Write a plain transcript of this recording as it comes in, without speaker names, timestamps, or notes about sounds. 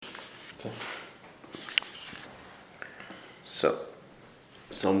Okay. So,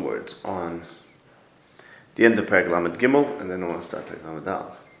 some words on the end of Perek Lamed Gimel, and then I want to start Perek Lamed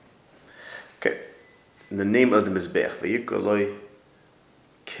Aleph. Okay. In the name of the Mizbeach, Vayikra Loi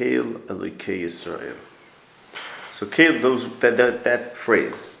Keil Elokei Yisrael. So Keil, that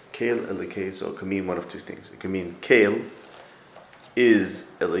phrase, Keil Elokei Yisrael, can mean one of two things. It can mean Keil is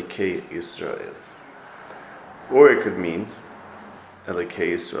Elokei Yisrael, or it could mean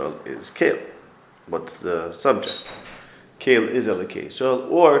Elokei Yisrael is Keil. What's the subject? Keil is Elokei Yisrael,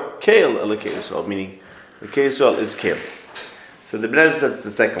 or Keil Elokei Yisrael, meaning Elokei Yisrael is Keil. So the Bnei says it's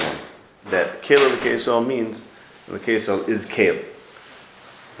the second one, that Keil Elokei Yisrael means Elokei Yisrael is Keil.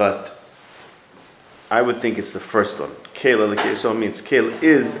 But I would think it's the first one. Keil Elokei Yisrael means Keil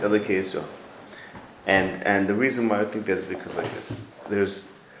is Elokei Yisrael. And the reason why I think that is because like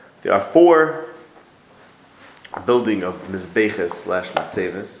this. There are four building of Mizbeches /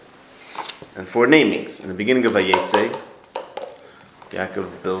 Matzeves, and four namings. In the beginning of Vayetze, Yaakov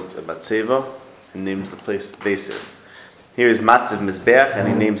builds a Matzeva and names the place Beisel. Here is Matzev Mizbeach, and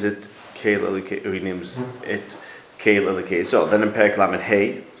he names it Keil Elokei, or he names it Keil Elokei Yisrael. Then in Perek Lamed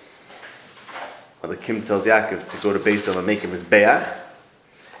Hey, the Kim tells Yaakov to go to Beisel and make a Mizbeach.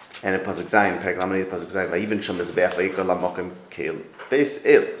 And in Pasuk Zayin, Perek Lamed Hey, Pasuk Zayin, Vayiven Sham Mizbeach, Vayikra Lamokim Keil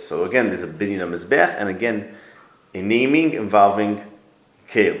Beisel. So again, there's a binyan of Mizbeach, and again, a naming involving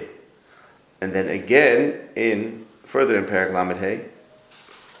Keil. And then again, further in Perek Lamed Hey,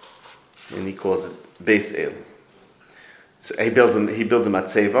 and he calls it Beisel. So he builds a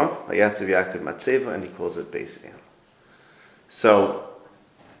Matzeva, Vayatzev Yaakov Matzeva, and he calls it Beisel. So,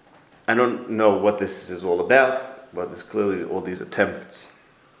 I don't know what this is all about, but there's clearly all these attempts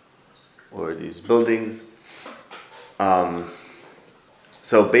or these buildings.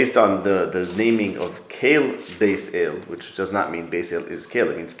 So based on the naming of Keil Beis El, which does not mean Beis El is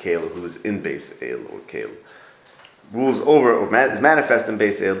Keil, it means Keil who is in Beis El, or Keil rules over or is manifest in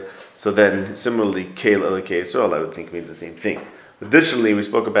Beis El. So then similarly Keil Elokei Yisrael I would think means the same thing. Additionally, we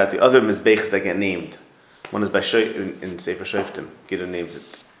spoke about the other Mizbechs that get named. One is by in Sefer Shoftim. Gideon names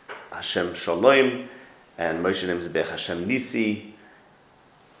it Hashem Shalom, and Moshe names it Hashem Nisi.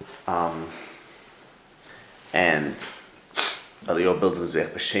 And Eliyahu builds a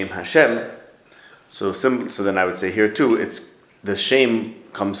Mizbech b'Shem Hashem. So then I would say here too, it's the Shem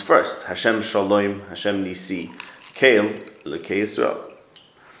comes first. Hashem Shalom, Hashem Nisi, Keil Elokei Yisrael.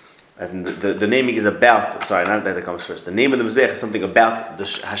 As in the naming is about. Sorry, not that comes first. The name of the Mizbech is something about the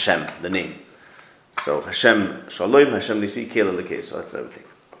Hashem, the name. So Hashem Shalom, Hashem Nisi, Keil Elokei Yisrael. That's everything.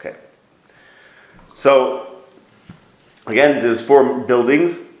 Okay. So again, there's four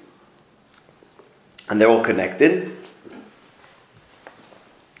buildings, and they're all connected.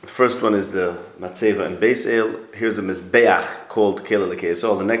 The first one is the Matzeva and Beis El. Here's a Mizbeach called Keil Elokei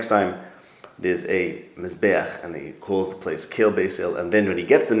Yisrael. The next time there's a Mizbeach, and he calls the place Keil Beis El. And then when he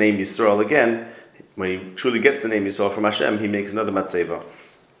gets the name Yisrael again, when he truly gets the name Yisrael from Hashem, he makes another Matzeva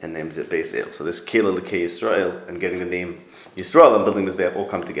and names it Beis El. So this Keil Elokei Yisrael and getting the name Yisrael and building Mizbeach all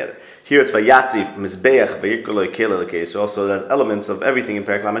come together. Here it's Vayatziv Mizbeach Vayikra Loi Keil Elokei Yisrael. So there's elements of everything in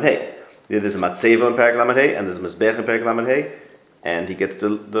Perek Lamed Hey. There's a Matzeva in Perek Lamed Hey, and there's a Mizbeach in Perek Lamed Hey, and he gets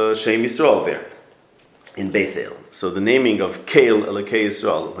the Shem Yisrael there in Beis El. So the naming of Keil Elokei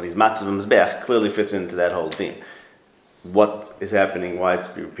Yisrael when he's Matzev and Mizbeach clearly fits into that whole theme. What is happening? Why it's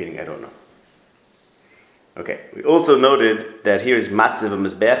repeating? I don't know. Okay. We also noted that here is Matzev and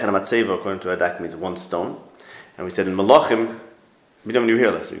Mizbeach, and a Matzeva according to Radak means one stone. And we said in Malachim, we didn't even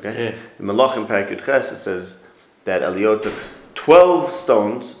hear last week, okay? Yeah. In Malachim Perek Yud Ches it says that Eliyahu took 12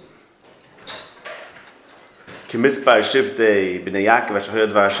 stones. K'mispar Shivtei B'nei Yaakov Asher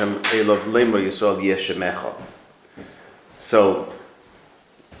Hoyod Dvar Hashem Elov Lemor Yisrael Yeshemecha. So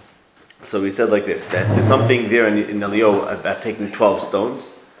we said like this, that there's something there in Eliyahu about taking 12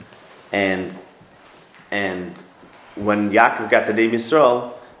 stones, and when Yaakov got the name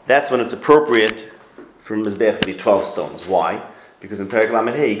Yisrael, that's when it's appropriate for Mizbech to be 12 stones. Why? Because in Perek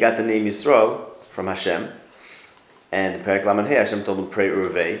Lamed Hey he got the name Yisrael from Hashem, and in Perek Lamed Hey Hashem told him pray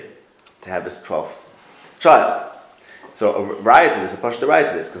Urvei to have his 12th child. So a riot to this, a pashta riot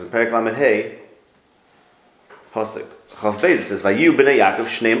to this, because in Perek Lamed Hey, pasuk Chav Beis it says Vayu b'nei Yaakov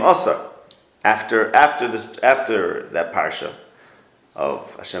shneim asar. After that parsha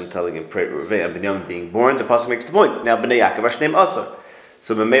of Hashem telling him pray Urvei and Binyamin being born, the pasuk makes the point. Now b'nei Yaakov shneim asar.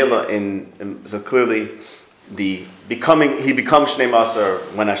 So B'meila so clearly he becomes shneim asar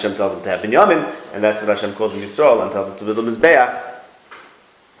when Hashem tells him to have Binyamin, and that's what Hashem calls him Yisrael and tells him to build a Mizbeach.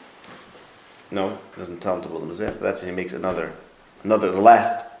 No, it doesn't tell him to build a Mizbeach. That's when he makes the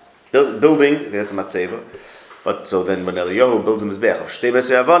last building. That's a Matzeva. But so then when Eliyahu builds a Mizbeach of Shtei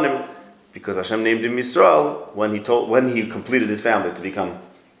Besei Avanim, because Hashem named him Yisrael when he completed his family to become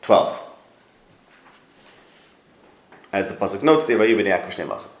 12. As the pasuk notes,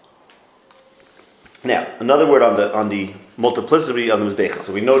 now, another word on the multiplicity of the Mizbech.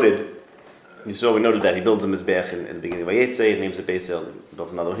 So we noted that he builds a Mizbech in the beginning of Vayetze, he names it Beisel, he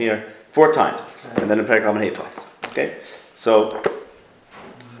builds another one here, 4 times, and then in Perek Lamed twice. Okay? So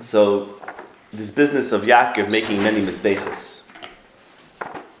this business of Yaakov making many Mizbechos.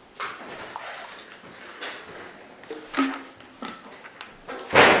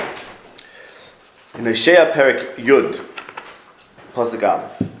 In Hosea Perek Yud, pasuk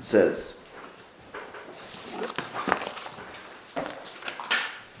Aleph, it says,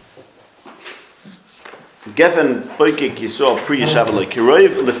 Gefen boikik Yisrael pri Yishavaloi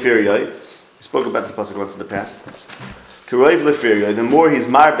Kiroiv Lefiriyoi. We spoke about this pasuk once in the past. Kiroiv Lefiriyoi. The more he's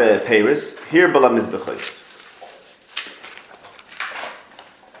marbe Paris, here bala mizbechois.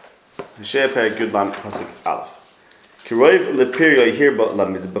 Hosea Perek Yud Lam pasuk Aleph. Kiroiv Lefiriyoi here bala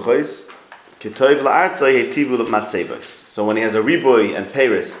mizbechois. Kitoiv la'artzai hetivu l'matzevos. So when he has a riboy and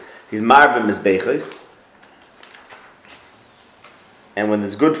Paris, he's marbe mizbechois. And when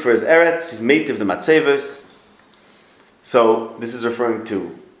it's good for his eretz, he's meitiv the matzevos. So this is referring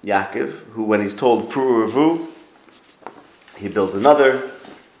to Yaakov, who when he's told Pru Revu, he builds another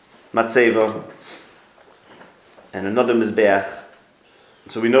matzeva and another mizbeach.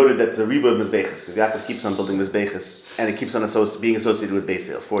 So we noted that the riboy of mizbeches, because Yaakov keeps on building mizbeches, and it keeps on being associated with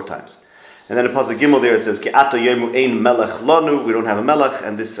Beisel 4 times. And then in Pasuk Gimel there it says, Ki ato yemu ein melech lanu, we don't have a melech,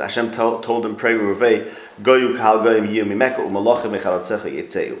 and this Hashem told him, Pray Ruvei, Goyu kahal goyim yiyu mimeka, umalachim echalatzecha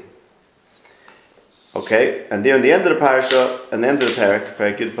yitzeu. Okay, and there in the end of the parasha, and the end of the Perek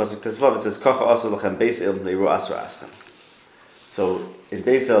Yud Pasuk Tesvav, it says, Kocha asu lachem Beisel leiru asra aschem. So in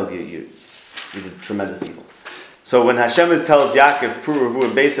Beisel you did tremendous evil. So when Hashem tells Yaakov, Pru Revu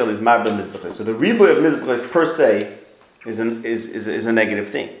and Beisel is marba mizbechos. So the riboy of mizbechos per se is a negative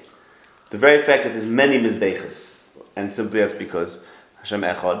thing. The very fact that there's many mizbechos, and simply that's because Hashem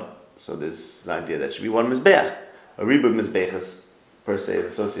echad, so there's an idea that should be one mizbech. A riboy of mizbechos per se is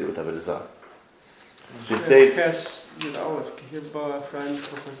associated with Avodah Zarah. Just say which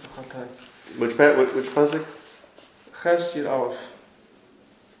pasuk? Ches Yud Aleph.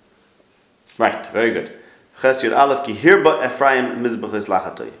 Right, very good. Ches Yud Aleph ki hirba Ephraim mizbechos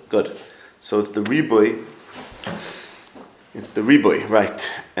lachatoi. Good. So it's the riboy. It's the riboy,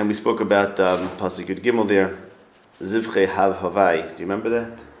 right? And we spoke about pasuk Yud Gimel there. Zivchei hav havai. Do you remember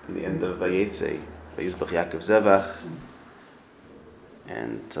that? In the end of Vayetze, Vayizbach Yaakov Zevach,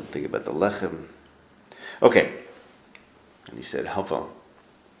 and something about the lechem. Okay. And he said hava.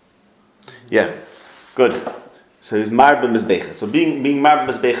 Yeah, good. So he's marba mizbeches. So being marba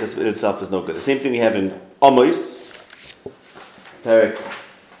mizbeches in itself is no good. The same thing we have in Amos, Perek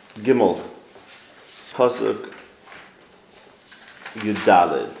Gimel, pasuk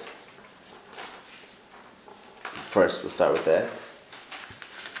Yudalid. First, we'll start with that.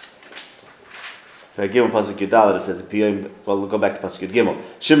 Perek Gimel pasuk Yudalid. It says, we'll go back to pasuk Yud Gimel.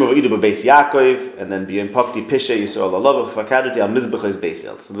 Shimon v'idu b'beis Yaakov, and then b'yom pakti pishe Yisrael alav v'fakadati al mizbeches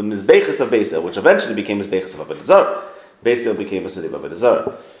Beisel. So the mizbeches of Beisel, which eventually became mizbeches of Avodah Zarah, Beisel became a city of Avodah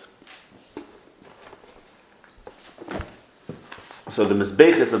Zarah. So the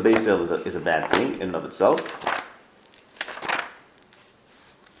mizbeches of Beisel is a bad thing in and of itself.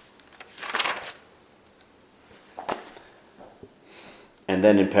 And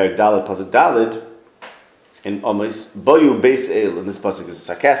then in Perek Daled, pasuk Daled, in Amos, Boyu Beisel, and this pasuk is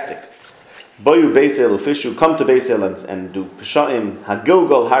sarcastic. Boyu Beisel ufishu, come to Beisel and do Peshaim,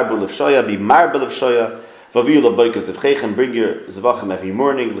 Hagilgol harbu lefshoya, be marba lefshoya, Vaviyu laboikot zevchechem, bring your zvachim every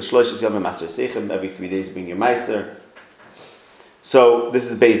morning, l'shloshis yamim aser sechem, every 3 days bring your meiser. So this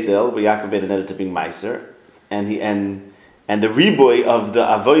is Beisel, where Yaakov made an edit to bring meiser, and the riboy of the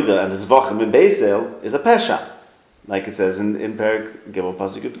avoda and the zvachim in Beisel is a pesha. Like it says in Perek Gimel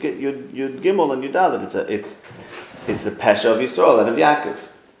pasuk Yud Gimel and Yudalid, it's the pesha of Yisrael and of Yaakov.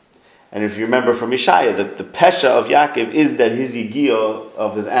 And if you remember from Yeshaya, the pesha of Yaakov is that his yigiyah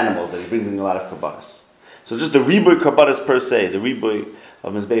of his animals, that he brings in a lot of karbanos. So just the riboy karbanos per se, the riboy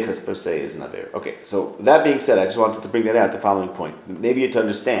of mizbeches per se is not there. Okay, so that being said, I just wanted to bring that out, the following point. Maybe you to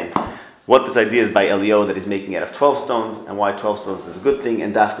understand what this idea is by Elio that he's making out of 12 stones, and why 12 stones is a good thing,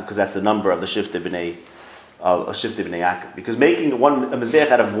 and dafka because that's the number of the Shiftei B'nai Yaakov. Because making a mizbech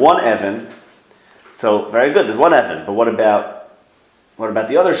out of one evan, so very good, there's one evan, but what about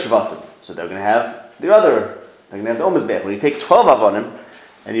the other shvatim? So they're going to have the old mizbech. When you take 12 avonim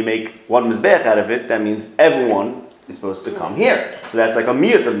and you make one mizbech out of it, that means everyone is supposed to come here. So that's like a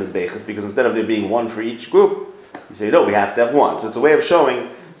miyut of mizbeches, because instead of there being one for each group, you say, no, we have to have one. So it's a way of showing,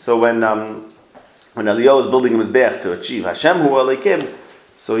 So when Eliyahu is building a Mizbeach to achieve Hashem Hu Elokim,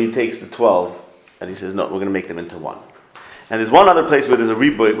 so he takes the 12 and he says, no, we're going to make them into one. And there's one other place where there's a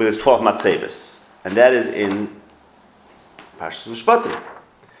riboy, where there's 12 matzevis, and that is in Parshas Mishpatim,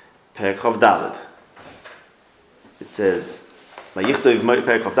 Perek Chav Daled. It says, Vayichtov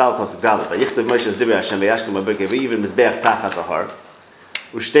Perek Chav Daled, Pasuk Daled, Vayichtov Moshe es Divrei Hashem v'yashkem ha'berkei v'yivin Mizbeach tachas ahar,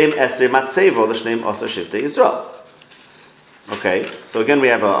 u'shteim esrei matzevo l'shneim osar shiftei Yisrael. Okay, so again we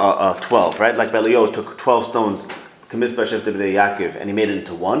have a 12, right? Like Eliyahu took 12 stones, K'mizbah Shiftei B'nei Yaakov, and he made it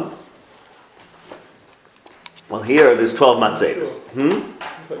into one. Well, here there's 12 matzevis.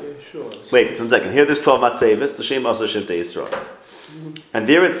 Wait, 1 second. Here there's 12 matzevis. The Shem also Shiftei Yisrael. And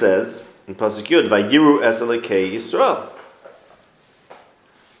there it says in Pasuk Yud, Vayiru es Elokei Yisrael.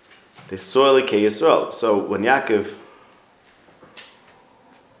 They saw Elokei Yisrael. So when Yaakov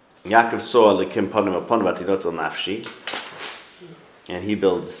saw Elokim Panim upon Vatinot al Nafshi, and he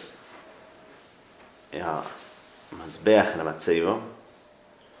builds Mizbeach and a Matzevo,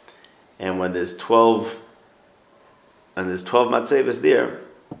 and when there's 12 matzevis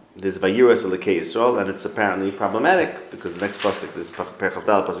there's Vayiras Elokei Yisrael, and it's apparently problematic because the next pasuk is Perek Chav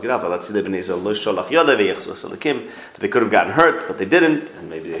Daled, Pasuk Yud, Latsidei Bnei Yisrael Lo Sholach Yodeh V'Yichzu Es Elokim. They could have gotten hurt, but they didn't, and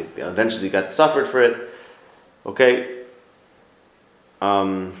maybe they eventually got suffered for it. Okay.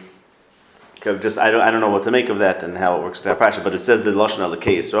 Just I don't know what to make of that and how it works with that parasha, but it says the Lashon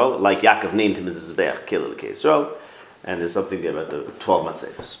Elokei Yisrael, like Yaakov named him as Mizbeach, Kil Elokei Yisrael, and there's something there about the 12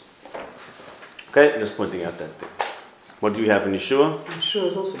 matzevis. Okay, just pointing out that thing. What do you have in Yeshua? Yeshua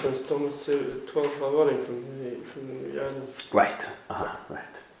is also going to 12 Havanim from the Yarden. Right,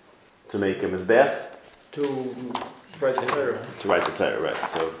 right. To make him Mizbeach? To write the Torah. To write the Torah, right.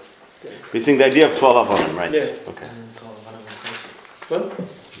 So, we're seeing the idea of 12 Havanim, right? Yeah. Okay. What?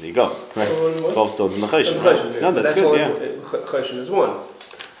 There you go. Right. 12 stones in the Choshen. Right? No, that's good, yeah. Choshen is one.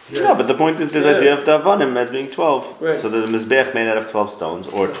 Yeah. No, but the point is this idea of the Havanim as being 12. Right. So the Mizbeach made out of 12 stones,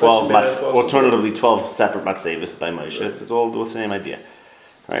 or 12 alternatively 12 separate matzevis by Moshe. Right. It's all the same idea.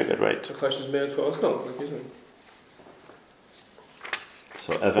 Very good, right. The Choshen is made of 12 stones, like you said.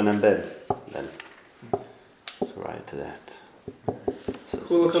 So Evan and Ben, then. So right to that.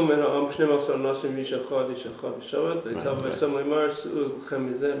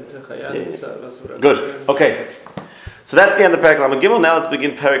 Good. Okay. So that's the end of Perek Lamed Gimel. Now let's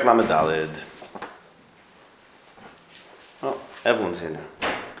begin Perek Lamed Daled. Oh, everyone's here now.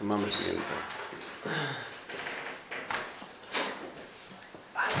 Come on, let's begin.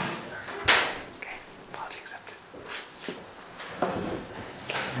 Okay, apology accepted.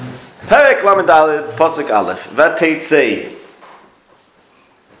 Perek Lamed Daled, Pasuk Aleph. Vateitzei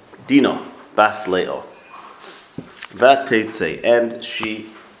Dino Bas Leo. Vateitzei, and she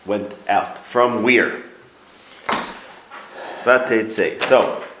went out from where? Vateitzei.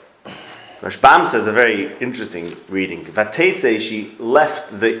 So, Rashbam says a very interesting reading. Vateitzei, she left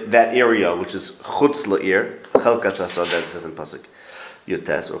that area which is Chutz La'ir, Chelkas Asod, that says in Pasuk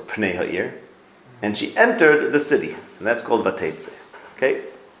Yutes, or Pnei Ha'ir, and she entered the city, and that's called Vateitzei. Okay?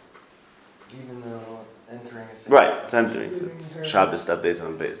 Even though entering a city. Right, it's entering. So it's Shabbos, Tabbez,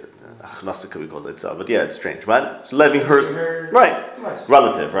 and Bez. Achnasa could be called itself, but yeah, it's strange, right? So leaving her, right,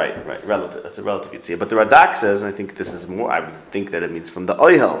 relative, right, relative. That's a relative you'd see. But the Radak says, and I think this is more, I would think that it means from the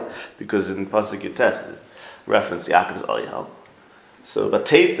Oyhel, because in Pasuk Yutes there's reference to Yaakov's Oyhel. So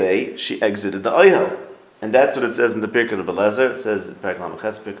Vateitzei, she exited the Oyhel, and that's what it says in the Pirkei of Belezer. It says in Perek Lamed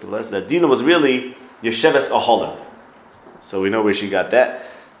Ches, Pirkei of Belezer, that Dinah was really Yesheves Aholim. So we know where she got that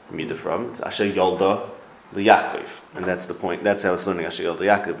Mida from. It's Asher Yolda Yaakov, and that's the point. That's how it's learning Asher Yolda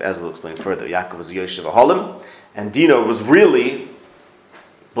Yaakov, as we'll explain further. Yaakov was Yeshev Aholim, and Dinah was really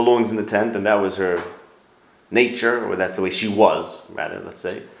belongs in the tent, and that was her nature, or that's the way she was, rather, let's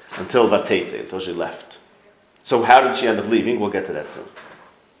say, until Vateitzei, until she left. So how did she end up leaving? We'll get to that soon.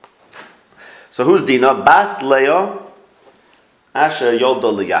 So who's Dinah? Bas Leah Asher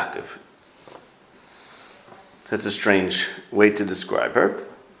Yolda Yaakov. That's a strange way to describe her.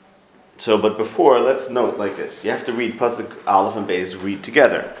 So, but before, let's note like this. You have to read Pasuk Aleph and Beis, read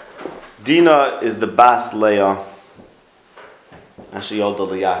together. Dinah is the Bas Leah Asher Yolda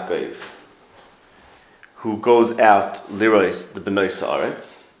Yaakov, who goes out Lirois the Bnei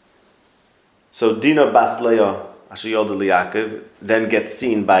Saaretz. So Dinah Bas Leah Asher Yolda Yaakov then gets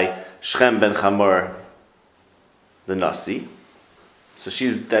seen by Shechem ben Chamor the Nasi. So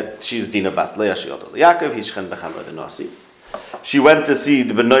she's Dinah Bas Leah Asher Yolda Yaakov. He's Shechem ben Chamor the Nasi. She went to see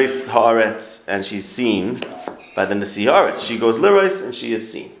the Bnei Haaretz, and she's seen by the Nasi Haaretz. She goes Lirois, and she is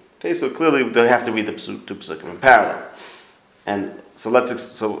seen. Okay, so clearly they have to read the two psukim in parallel. And so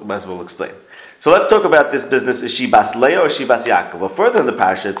as we'll explain. So let's talk about this business. Is she Bas Leah or is she Bas Yaakov? Well, further in the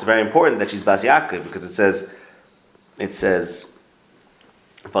parasha, it's very important that she's Bas Yaakov because it says,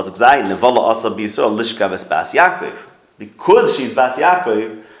 Pasuk Zayin, Nevala Asa B'Yisrael Lishka Ves Bas Yaakov. Because she's Bas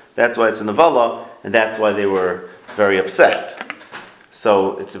Yaakov, that's why it's a Nevala, and that's why they were very upset.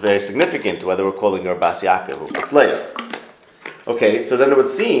 So it's very significant whether we're calling her Bas Yaakov or Bas Leah. Okay, so then it would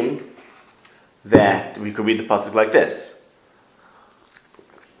seem that we could read the pasuk like this.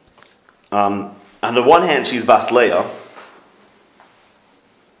 On the one hand, she's Bas Leah,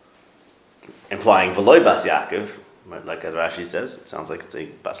 implying V'loi Bas Yaakov, like as Rashi says. It sounds like it's a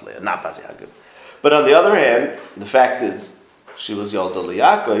Bas Leah, not Bas Yaakov. But on the other hand, the fact is she was Yolda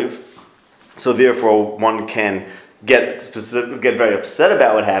Yaakov, so therefore one can get very upset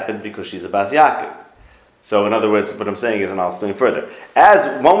about what happened because she's a Bas Yaakov. So in other words, what I'm saying is, and I'll explain further, as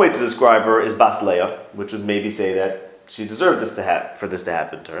one way to describe her is Bas Leah, which would maybe say that she deserved this for this to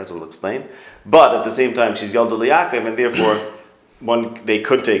happen to her, as we'll explain. But at the same time, she's Yolda Yaakov, and therefore they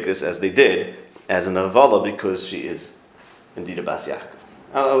could take this as they did, as an avala, because she is indeed a Bas Yaakov.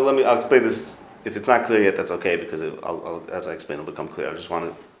 I'll explain this. If it's not clear yet, that's okay, because as I explain, it'll become clear. I just want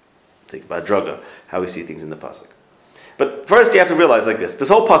to think about Draga, how we see things in the pasuk. But first, you have to realize like this: this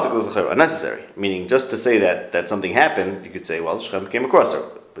whole pasuk is unnecessary. Meaning, just to say that something happened, you could say, well, Shechem came across her.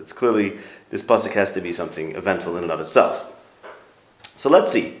 But it's clearly this pasuk has to be something eventful in and of itself. So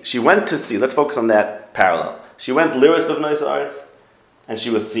let's see. She went to see. Let's focus on that parallel. She went liris b'bnei Saaretz, and she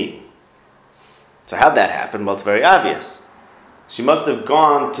was seen. So how'd that happen? Well, it's very obvious. She must have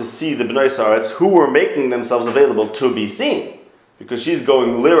gone to see the b'nei Saaretz who were making themselves available to be seen, because she's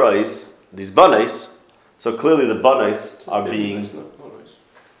going lirais these banes. So clearly the banes are being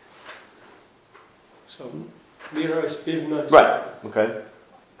so Lira is bivna. Right. Okay.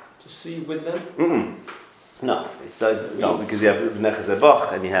 To see with them. No, it says no because you have Nechaz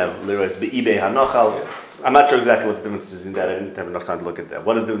Ebach and you have Lirais Be'ibei Hanochal. I'm not sure exactly what the difference is in that. I didn't have enough time to look at that.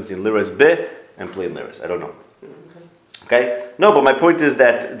 What is the difference between Lirais Be and plain Lirais? I don't know. Okay? No, but my point is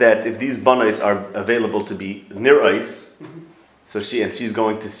that if these banos are available to be Nirais, so she's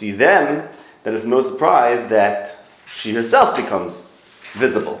going to see them, then it's no surprise that she herself becomes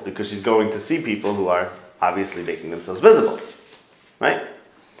visible, because she's going to see people who are obviously making themselves visible. Right?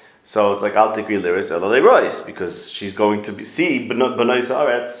 So it's like Al Tikri Liris Elalei Rois, because she's going to see B'nai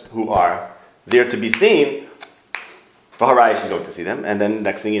Saaretz who are there to be seen. Baharai, she's going to see them, and then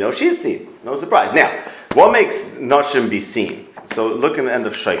next thing you know, she's seen. No surprise. Now, what makes Nashim be seen? So look in the end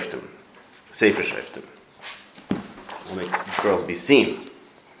of Shoftim, Sefer Shoftim. What makes girls be seen?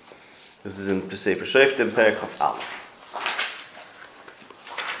 This is in Sefer Shoftim, Perek Chaf Aleph.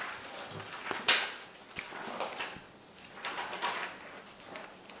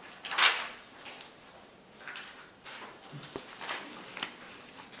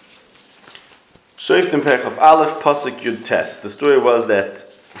 Shoftim Perek Chaf Aleph, Pasuk Yud Tes. The story was that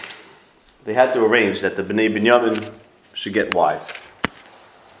they had to arrange that the Bnei Binyamin should get wives,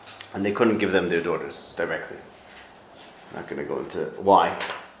 and they couldn't give them their daughters directly. I'm not going to go into why.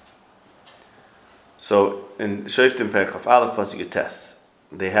 So in Shoftim Perek Chaf Aleph, Pasuk Yud Tes,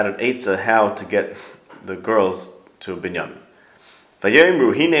 they had an eitzah how to get the girls to Binyamin.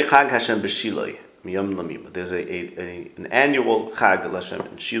 Vayomru Hine Chag Hashem b'Shiloi miyom lamima. There's an annual Chag Hashem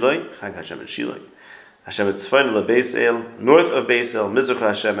in Shiloi, Chag Hashem in Shiloi. Hashem etzfain leBeis El, north of Beis El, Mizrach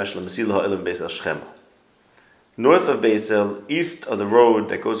Hashem esh leMesila ha'elim Beis El Shechem. North of Beis El, east of the road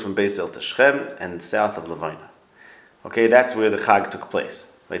that goes from Beis El to Shechem, and south of Levina. Okay, that's where the Chag took place.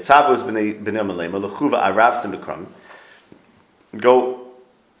 Go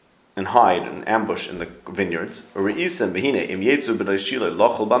and hide and ambush in the vineyards.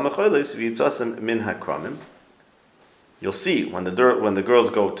 You'll see when the girls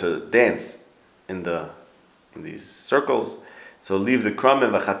go to dance in these circles. So leave the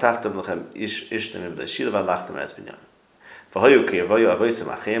kramim v'chataftem lechem ishtem b'shila v'alachtem eretz binyamin.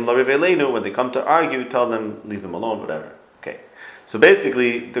 When they come to argue, tell them leave them alone, whatever. Okay. So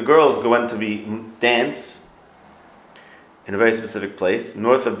basically, the girls go in to dance in a very specific place,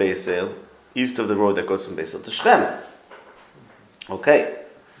 north of Beis El, east of the road that goes from Beis El to Shechem. Okay.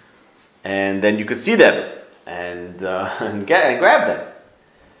 And then you could see them and grab them.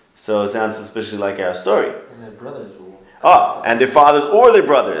 So it sounds suspiciously like our story. And their brothers will. And their fathers or their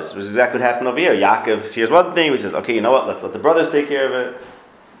brothers, which is exactly what happened over here. Yaakov here's one thing, he says, okay, you know what, let's let the brothers take care of it.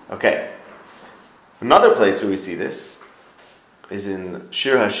 Okay. Another place where we see this is in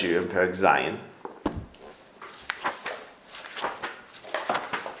Shir Hashir in Perek Zayin.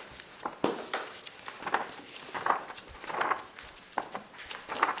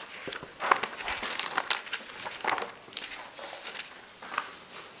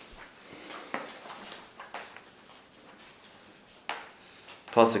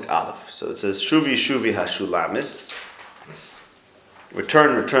 Pasuk Aleph. So it says, Shuvi Shuvi HaShulamis.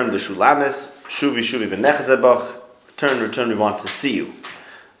 Return, return the Shulamis. Shuvi Shuvi V'nechzebach. Return, return, we want to see you.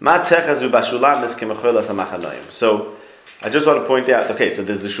 Ma techazu b'shulamis k'mecholas ha'machanoim. So, I just want to point out, okay, so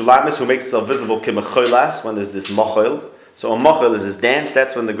there's the Shulamis who makes itself visible k'mecholas, when there's this mochel. So a mochel is this dance,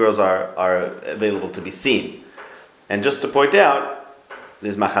 that's when the girls are available to be seen. And just to point out,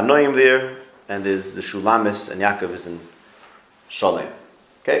 there's machanoim there, and there's the Shulamis, and Yaakov is in Sholem.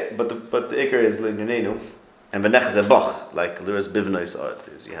 Okay, but the ikar is L'Yunenu, and V'nechzebach, like Liras Bivnois Art,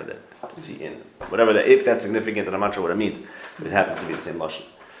 you have that to see in. Whatever that, if that's significant, and I'm not sure what it means, but it happens to be the same lashon.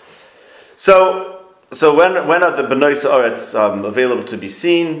 So when are the B'nois Aretz available to be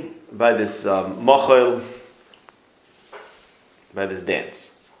seen? By this mochel, by this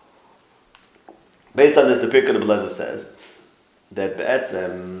dance. Based on this, the Pirkei Belezer says that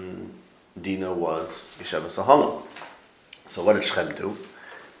Be'etzem Dina was Yesheva Sahalam. So what did Shechem do?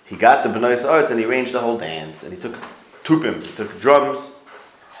 He got the B'nois Aretz and he arranged the whole dance, and he took tupim, he took drums,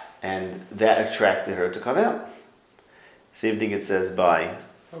 and that attracted her to come out. Same thing it says by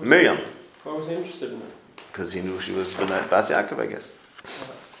Miriam. Why was he interested in that? Because he knew she was Bas Yaakov, I guess.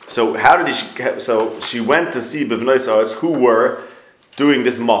 So how did she? So she went to see B'nois Aretz who were doing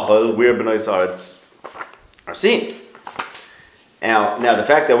this machal where B'nois Aretz are seen. Now the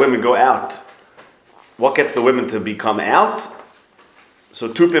fact that women go out, what gets the women to become out? So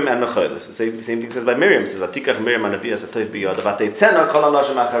tupim and mecholis. The same thing says by Miriam. It says Vatikach Miriam anaviyas atoif biyad vatetzena kol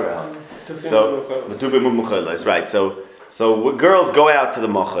hanashim achareh. So tupim u'mecholis, right? So girls go out to the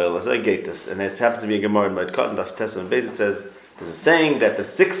mochel. As I get this, and it happens to be a gemara in Ma'at Daf Tessa and Beis. It says there's a saying that the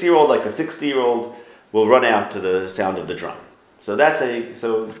 6-year-old, like the 60-year-old, will run out to the sound of the drum. So that's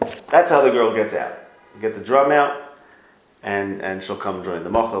how the girl gets out. You get the drum out, and she'll come join the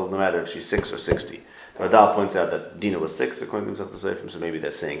mochel, no matter if she's 6 or 60. The Radal points out that Dina was 6, according to himself, the Seifim, so maybe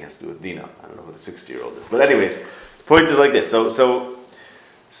that saying has to do with Dina. I don't know who the 60-year-old is. But anyways, the point is like this.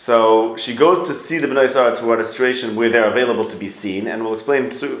 So she goes to see the B'nai Saretz who are in a situation where they're available to be seen, and we'll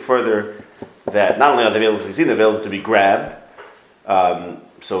explain further that not only are they available to be seen, they're available to be grabbed.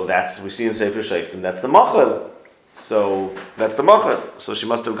 So that's, we see in Sefer Shoftim, that's the machal. So that's the machal. So she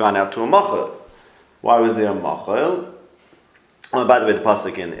must have gone out to a machal. Why was there a machal? Oh, by the way, the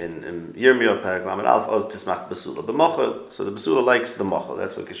pasuk in Yirmiyah, Perek Lamed Aleph, Oz Tismach Basula, the machal. So the Basula likes the machal.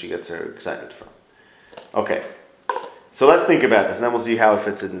 That's what she gets her excitement from. Okay. So let's think about this, and then we'll see how it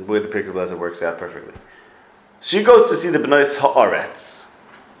fits in, where the Pirkei Belezer works out perfectly. She goes to see the B'nois Ha'aretz,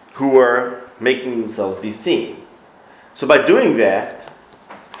 who were making themselves be seen. So by doing that,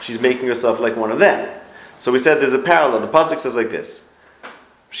 she's making herself like one of them. So we said there's a parallel. The pasuk says like this: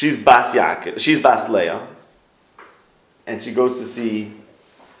 she's Bas Yaakov, she's Bas Leah, and she goes to see,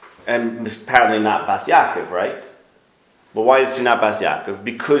 and apparently not Bas Yaakov, right? But why is she not Bas Yaakov?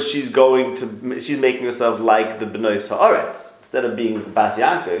 Because she's making herself like the B'nois Ha'aretz. Instead of being Bas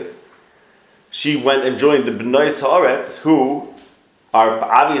Yaakov, she went and joined the B'nois Ha'aretz, who are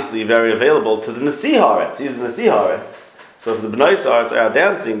obviously very available to the Nasi Ha'aretz. He's the Nasi Ha'aretz. So if the B'nois Ha'aretz are out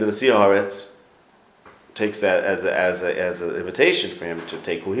dancing, the Nasi Ha'aretz takes that as an invitation for him to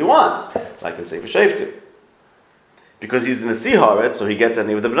take who he wants, like in Sefer Shoftim. Because he's the Nasi Haaretz, so he gets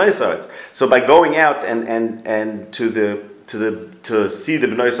any with the B'nai Haaretz. So by going out and to see the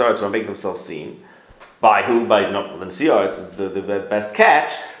B'nai Haaretz who are making themselves seen, by who? By the Nasi Haaretz is the best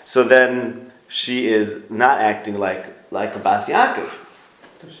catch. So then she is not acting like a Bas Yaakov.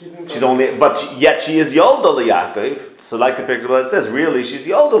 She's only, yet she is Yolda Yaakov. So like the Pirkei Belezer says, really she's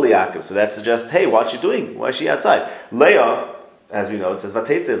Yolda Yaakov. So that suggests, hey, what's she doing? Why is she outside? Leah, as we know, it says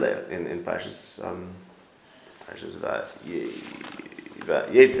Vatetze Leah in Parshas. It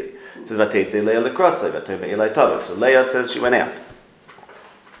says Vatetze Leah Lekrosai, Vatoi Elai Tavik. So Leah says she went out.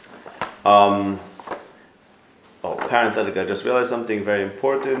 Parenthetic, I just realized something very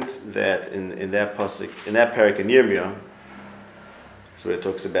important, that in that pasuk, in that parak in Yirmiyah, so where it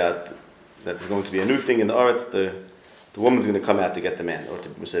talks about that there's going to be a new thing in the Aretz, the woman's going to come out to get the man, or to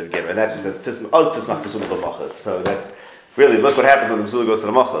get her. And that's what says Oz Tismach Basula B'machal. So that's really, look what happens when the Basula goes to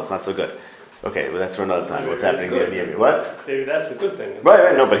the Machal. It's not so good. Okay, well that's for another time. What's happening here in Yirmiyah? What? Maybe that's a good thing.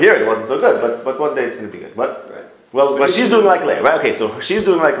 Right. No, but here it wasn't so good. But one day it's going to be good. What? Right. Well, she's doing like Leah, right? Okay, so she's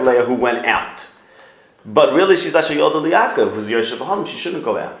doing like Leah who went out. But really, she's Asher Yoda Yaakov, who's Yershav Halim. She shouldn't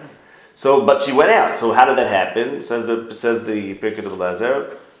go out. So, but she went out. So, how did that happen? Says the Pirkei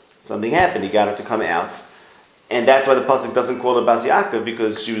Belezer, something happened. He got her to come out, and that's why the pasuk doesn't call her Bas Yaakov,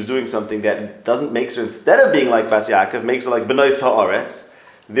 because she was doing something that doesn't makes her, instead of being like Bas Yaakov, makes her like B'nai Haaretz.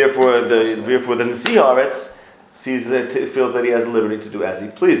 Therefore, the Nasi Haaretz feels that he has the liberty to do as he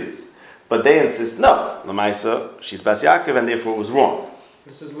pleases. But they insist, no, Lamaisa, she's Bas Yaakov, and therefore it was wrong.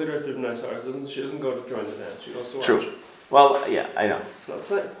 This is literally nice art. She doesn't go to join the dance. She goes to watch. True. Well, yeah, I know. It's not the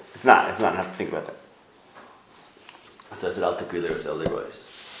same. It's not. I have to think about that. So I said, I'll take Liris El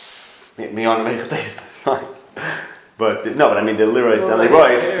Leroy's. Me on make this. But no, but I mean the Liris El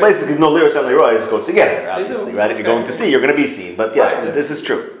Leroy's, basically no Liris El Leroy's go together, obviously, right? If you're going to see, you're going to be seen. But yes, this is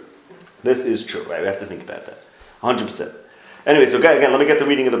true. This is true, right? We have to think about that. 100%. Anyway, so again, let me get the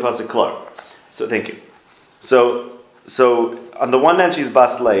reading of the pasuk klar. So thank you. So on the one hand, she's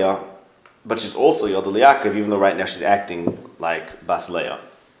Bas Leah, but she's also Yodel Yaakov, even though right now she's acting like Bas Leah.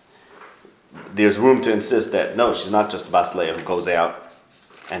 There's room to insist that no, she's not just Bas Leah who goes out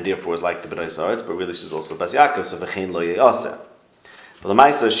and therefore is like the B'nai Saretz, but really she's also Bas Yaakov, so V'chein lo ye'aseh. But the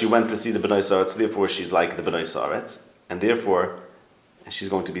Maisa, she went to see the B'nai Saretz, therefore she's like the B'nai Saretz, and therefore she's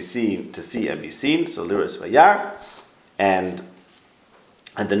going to be seen, to see and be seen, so Liris Vayar, and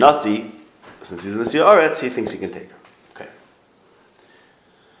the Nasi, since he's Nasi Aretz, he thinks he can take her. Okay.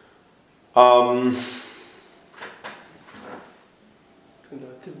 And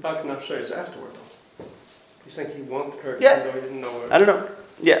Tibak Nafshay is afterward. He's saying he wanted her, Yeah. even though he didn't know her. I don't know.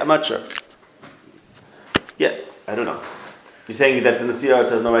 Yeah, I'm not sure. Yeah, I don't know. You're saying that the Nasi Aretz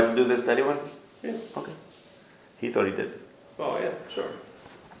has no right to do this to anyone? Yeah. Okay. He thought he did. Oh, yeah, sure.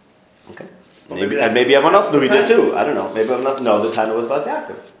 Okay. Well, maybe maybe maybe everyone else knew he did too. I don't know. Maybe everyone else. No, the Tana was Bas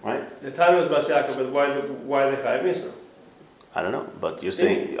Yaakov, right? The time was Bas Yaakov, but why they Chayav Misa? I don't know. But you're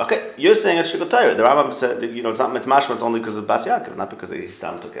saying you're saying it's Shikotayr. The Rambam said that, it's not it's mashma. It's only because of Bas Yaakov, not because he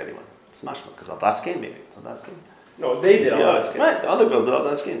took anyone. It's mashma because Aldas came maybe. It's Aldas came. No, they did Aldas. Right. The other girls did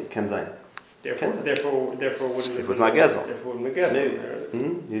Aldas came. Ken Zayn. Therefore, wouldn't If it's not Gezel. Therefore, wouldn't be Gezel.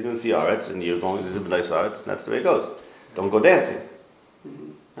 Maybe. He's going to see Aretz, and you're going to the B'nai Saretz, and that's the way it goes. Don't go dancing.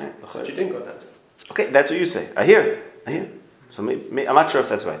 Right. But you didn't go dancing. Okay, that's what you say. I hear. So maybe, I'm not sure if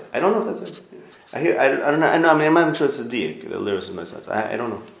that's right. I don't know if that's right. I hear. I don't know. I mean, I'm not sure it's a diak. The lyrics of my sons. I don't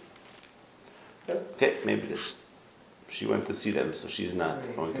know. Yeah. Okay, maybe it is. She went to see them, so she's not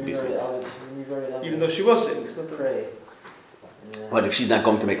going to be seen. Even though she was sitting, it's not the right. But if she's not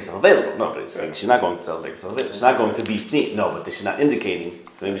going to make herself available, no, but she's not going to make herself available. She's not going to be seen. No, but she's not indicating.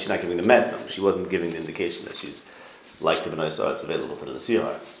 Maybe she's not giving the meth. No, she wasn't giving the indication that she's like the B'nai Saretz available to the Nasir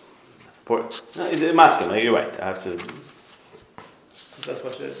Arts. That's important. No, Maskim, no, you're right. I have to. That's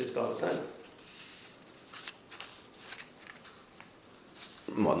what she did all the time.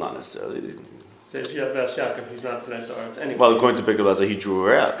 Well, not necessarily. So if you have Bas Yaakov, he's not B'nai Saretz anyway. Well, according to Big Elazar, he drew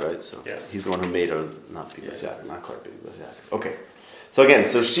her out, right? So yeah. He's the one who made her not be Bas Yaakov, not quite Big Bas Yaakov. Okay. So again,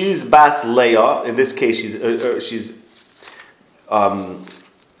 so she's Bas Leah. In this case, she's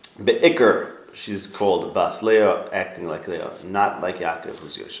Be'ikr. She's called Bas Leah, acting like Leah, not like Yaakov,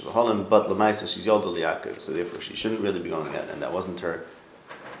 who's Yoshev Holland, but Lamaisa, she's Yodel Yaakov, so therefore she shouldn't really be going out, and that wasn't her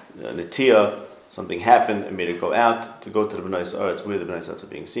Netiya. Something happened and made her go out to go to the B'nai Saretz, where the B'nai Saretz are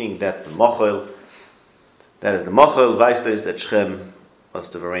being seen. That's the Mochel. That is the Mochel. Weistes that Shechem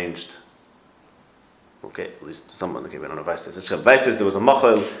must have arranged. Okay, at least someone, okay, we don't know Weistes. Weistes, there was a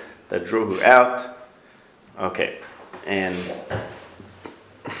Mochel that drew her out. Okay, and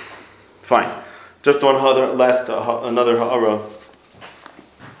fine. Just one another ha'ara,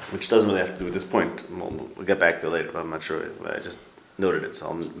 which doesn't really have to do with this point. We'll get back to it later, but I'm not sure. I just noted it, so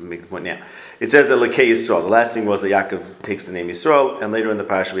I'll make the point now. It says that Lekei Yisrael. The last thing was that Yaakov takes the name Yisrael, and later in the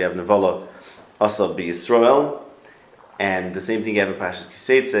parasha we have Nevala Asab Bi Yisrael, and the same thing you have in Parashat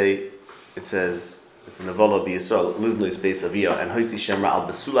Kiseitze. It says it's a Nevala Bi Yisrael, Liznois Beis Aviyah, and Hoitzi Shemra Al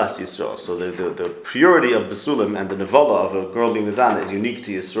Besulas Yisrael. So the purity of Besulim and the Nevala of a girl being Mizana is unique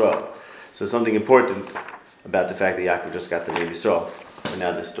to Yisrael. So something important about the fact that Yaakov just got the name Yisrael, and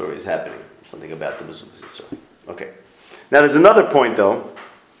now this story is happening. Something about the Besulas Yisrael. Okay. Now there's another point though.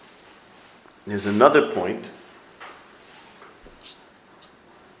 There's another point.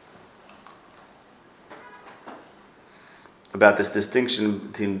 About this distinction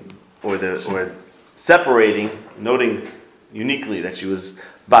between, or separating, noting uniquely that she was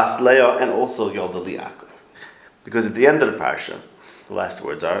Bas Leah and also Yodel Yaakov. Because at the end of the parsha, the last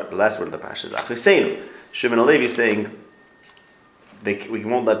word of the parsha is Achiseinu. Shimon HaLevi is saying, we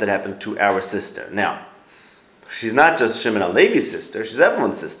won't let that happen to our sister. Now, she's not just Shimon HaLevi's sister, she's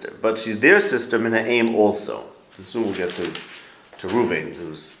everyone's sister, but she's their sister Minha'im also. And soon we'll get to Ruvain,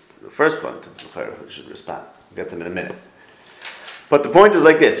 who's the first one who should respond. We'll get to him in a minute. But the point is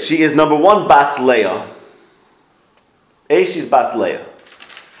like this, she is number one Bas Leah. She's Bas Leah.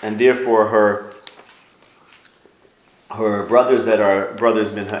 And therefore her brothers that are brothers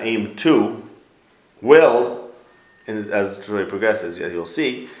Minha'im too will, as the story progresses, you'll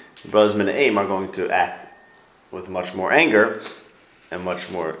see, the brothers Minha'im are going to act with much more anger and much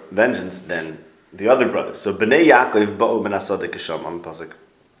more vengeance than the other brothers. So Bnei Yaakov ba'u ben Asadik Kisham. I'm pasuk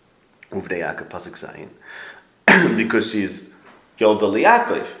Uvdei Yaakov Pasuk Zayin, because she's Yolda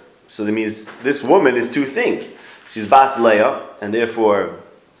Yaakov. So that means this woman is two things. She's Bas Leah, and therefore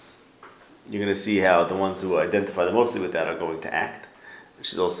you're going to see how the ones who identify the mostly with that are going to act.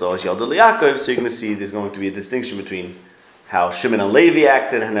 She's also Yolda Yaakov, so you're going to see there's going to be a distinction between how Shimon and Levi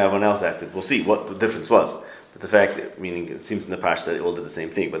acted and how everyone else acted. We'll see what the difference was. But the fact, meaning it seems in the Parsha that they all did the same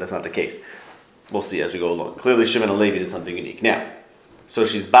thing, but that's not the case. We'll see as we go along. Clearly Shimon and Levi did something unique. Now, so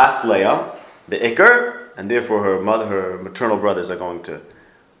she's Bas Leah, the Iker, and therefore her maternal brothers are going to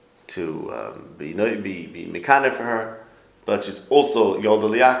be Mekane for her, but she's also Yolda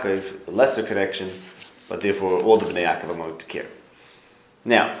Yaakov, a lesser connection, but therefore all the Bnei Yaakov are going to care.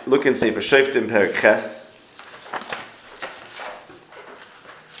 Now, look and say for Shoftim Perek Ches.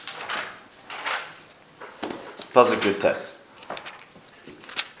 Pasuk Yud Tes.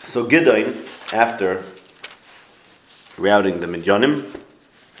 So Gideon, after routing the Midyanim,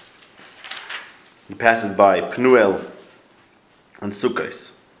 he passes by Pnuel and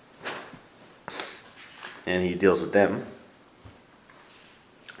Sukkos, and he deals with them.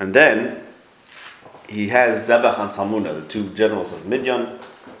 And then he has Zebach and Salmuna, the two generals of Midyan.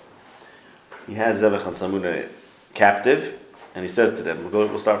 He has Zebach and Salmuna captive, and he says to them,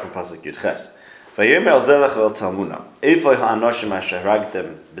 we'll start from Pasuk Yud Ches. Where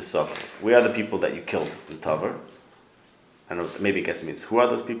are the people that you killed in Tavar? I don't know, maybe I guess it means, who are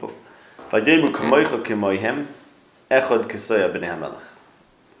those people? They look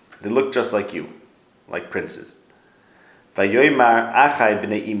just like you, like princes. Those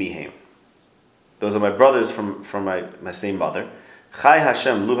are my brothers from my same mother. Had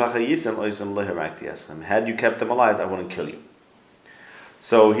you kept them alive, I wouldn't kill you.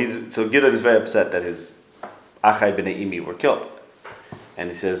 So Gideon is very upset that his Achai b'nei Imi were killed. And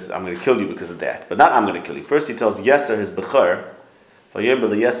he says, I'm going to kill you because of that. But not I'm going to kill you. First he tells Yeser, his Bechor,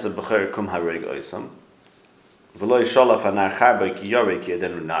 Yeser Bechor kum hareg oisam. V'lo yisholaf anar charboi ki yorei ki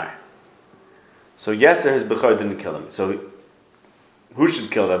yadenu nar. So Yeser, his Bechor, didn't kill him. So who should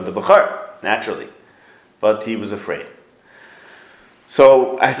kill them? The Bechor, naturally. But he was afraid.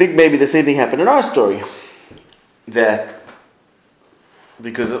 So I think maybe the same thing happened in our story. That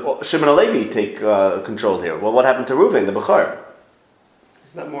because Shimon and Levi take control here. Well, what happened to Reuven, the Bechor?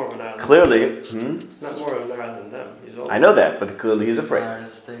 He's not more of an island. Clearly, Not more of an island than them. He's I know that, but clearly he's afraid. Power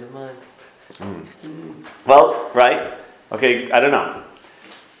is a state of mind. Well, right? Okay, I don't know.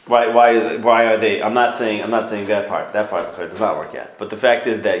 Why are they? I'm not saying that part. That part of Bechor does not work yet. But the fact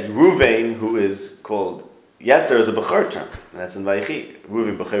is that Reuven, who is called Yeser, is a Bechor term. And that's in Vayechi.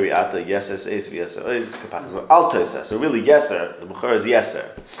 Reuven Bechori Ata Yeser Seis V'Yeser Ois Kapachas Alto. So really, Yeser, the Bechor is Yeser.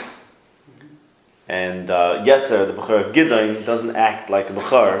 And Yeser, the Bechor of Gideon, doesn't act like a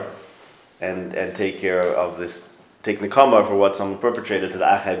Bechor and take care of this, take Nekama for what someone perpetrated to the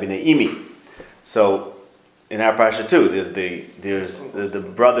Achai b'nei Imi. So in our Parsha too, there's the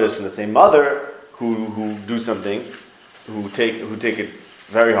brothers from the same mother who do something, who take it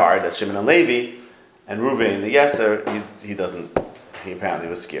very hard. That's Shimon and Levi, and Reuven, the Yeser, he doesn't. He apparently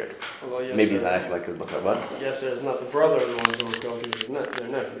was scared. Maybe he's not acting like his Bechor. What? Yeser is not the brother of the ones who were killed. He was their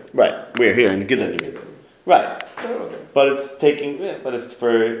nephew. Right. We're here in Gideon. Right. Oh, okay. But it's but it's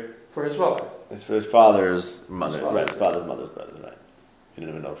for his father. It's for his father's mother. Right. His father's mother's brother. Right. He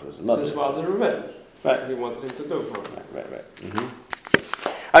didn't even know if it was his mother. It's his father's revenge. Right. He wanted him to do for him. Right. Mm-hmm.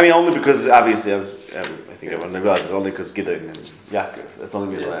 I mean, only because obviously I think everyone realizes only because Gideon and Yaakov. That's the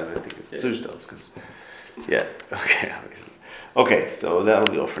only reason why I think it's Sushtos. Because okay, obviously. Okay, so that'll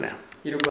be all for now.